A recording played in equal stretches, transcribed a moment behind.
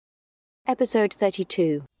Episode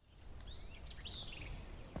 32.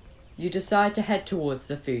 You decide to head towards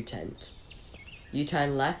the food tent. You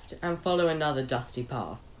turn left and follow another dusty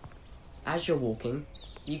path. As you're walking,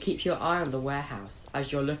 you keep your eye on the warehouse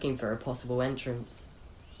as you're looking for a possible entrance.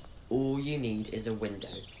 All you need is a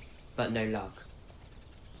window, but no luck.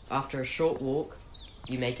 After a short walk,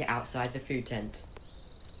 you make it outside the food tent.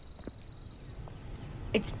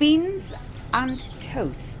 It's beans and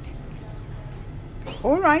toast.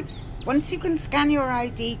 All right. Once you can scan your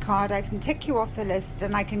ID card, I can tick you off the list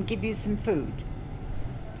and I can give you some food.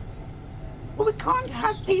 Well, we can't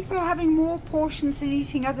have people having more portions than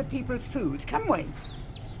eating other people's food, can we?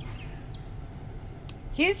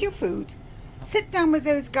 Here's your food. Sit down with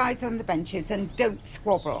those guys on the benches and don't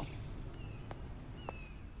squabble.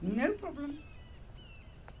 No problem.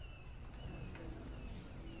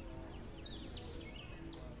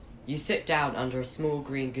 You sit down under a small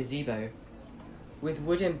green gazebo, with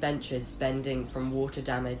wooden benches bending from water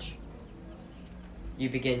damage. You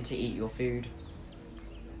begin to eat your food.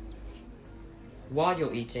 While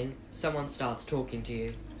you're eating, someone starts talking to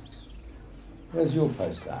you. Where's your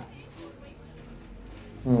post at?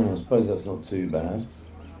 I suppose that's not too bad.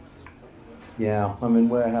 Yeah, I'm in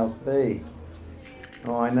warehouse B.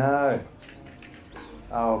 Oh, I know.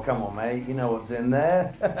 Oh, come on, mate. You know what's in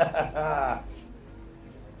there.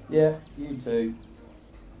 Yeah, you too.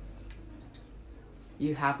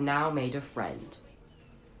 You have now made a friend.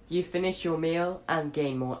 You finish your meal and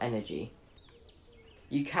gain more energy.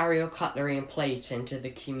 You carry your cutlery and plate into the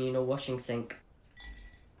communal washing sink.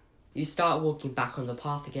 You start walking back on the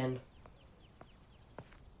path again.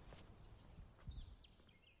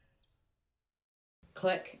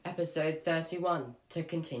 Click episode 31 to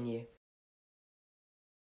continue.